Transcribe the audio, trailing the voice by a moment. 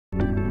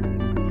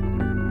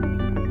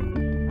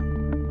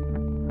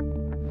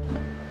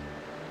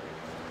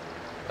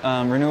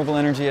Renewable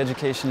energy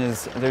education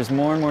there's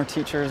more and more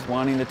teachers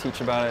wanting to teach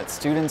about it.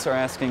 Students are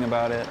asking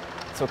about it.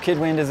 So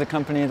KidWind is a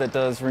company that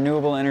does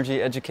renewable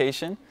energy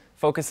education,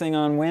 focusing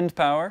on wind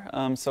power,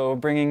 so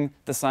bringing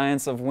the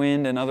science of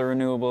wind and other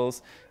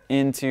renewables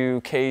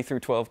into K through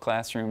 12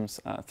 classrooms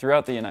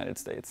throughout the United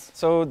States.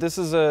 So this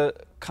is a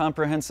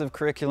comprehensive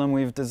curriculum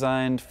we've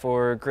designed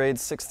for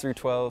grades 6 through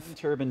 12.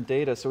 Turbine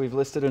data, so we've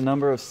listed a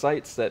number of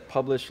sites that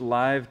publish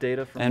live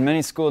data. And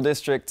many school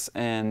districts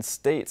and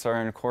states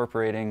are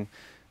incorporating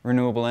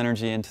renewable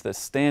energy into the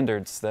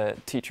standards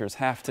that teachers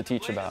have to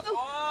teach about.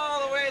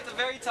 All the way at the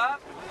very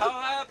top? How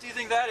high up do you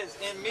think that is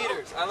in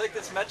meters? I like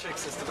this metric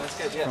system. That's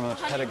good, yeah. From a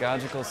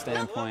pedagogical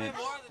standpoint,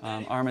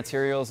 our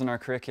materials and our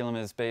curriculum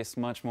is based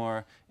much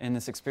more in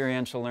this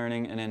experiential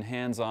learning and in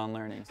hands-on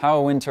learning. How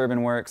a wind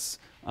turbine works,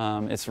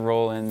 its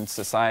role in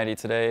society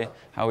today,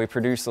 how we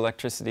produce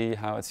electricity,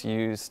 how it's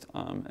used,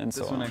 and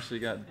so on. This one actually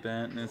got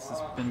bent, and it's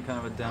been kind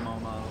of a demo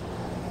model.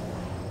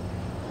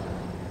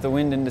 The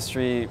wind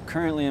industry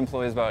currently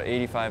employs about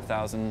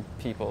 85,000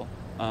 people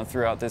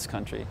throughout this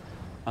country.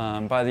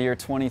 By the year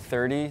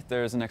 2030,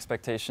 there's an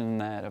expectation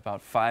that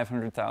about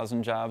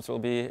 500,000 jobs will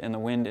be in the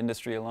wind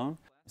industry alone.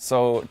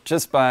 So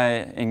just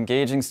by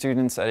engaging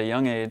students at a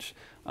young age,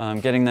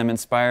 getting them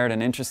inspired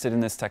and interested in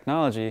this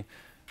technology,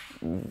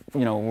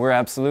 we're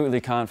absolutely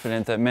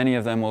confident that many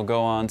of them will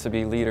go on to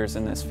be leaders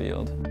in this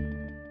field.